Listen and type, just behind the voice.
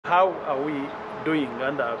how are we doing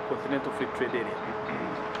under Continental Free Trade Area?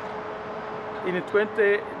 In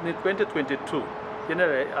 2022,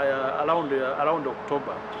 generally around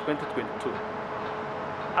October 2022,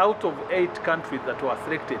 out of 8 countries that were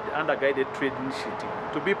selected under Guided Trade Initiative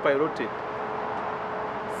to be piloted,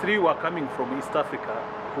 3 were coming from East Africa: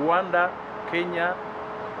 Rwanda, Kenya,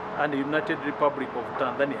 and the United Republic of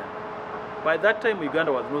Tanzania. By that time,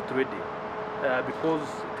 Uganda was not ready because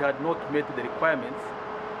it had not met the requirements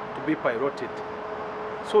to be piloted.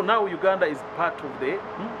 So now Uganda is part of the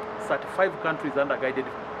 35 countries under Guided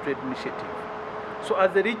Trade Initiative. So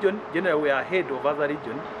as a region, generally we are ahead of other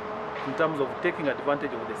regions in terms of taking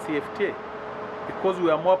advantage of the CFTA because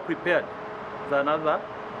we are more prepared than other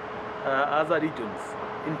regions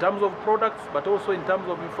in terms of products, but also in terms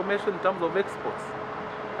of information, in terms of exports.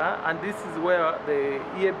 And this is where the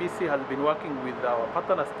EABC has been working with our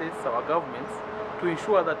partner states, our governments, to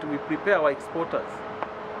ensure that we prepare our exporters.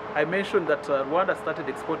 I mentioned that Rwanda started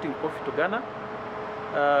exporting coffee to Ghana.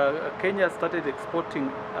 Kenya started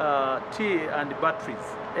exporting tea and batteries,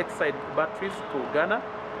 Exide batteries to Ghana.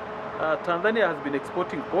 Tanzania has been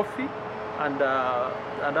exporting coffee and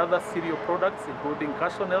other cereal products, including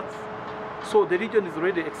cashew nuts. So the region is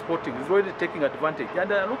already exporting, is already taking advantage. And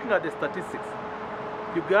looking at the statistics,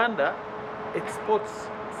 Uganda exports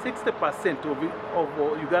 60% of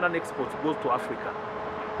Ugandan exports goes to Africa.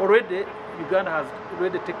 Already, Uganda has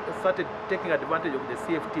already started taking advantage of the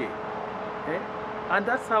CFTA. And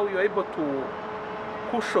that's how you're able to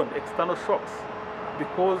cushion external shocks.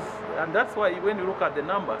 And that's why when you look at the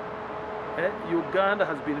number, Uganda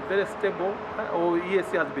has been very stable, or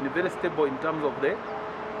EAC has been very stable in terms of the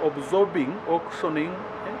absorbing or cushioning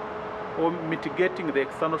or mitigating the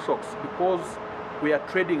external shocks, because we are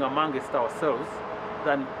trading amongst ourselves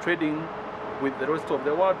than trading with the rest of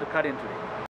the world currently.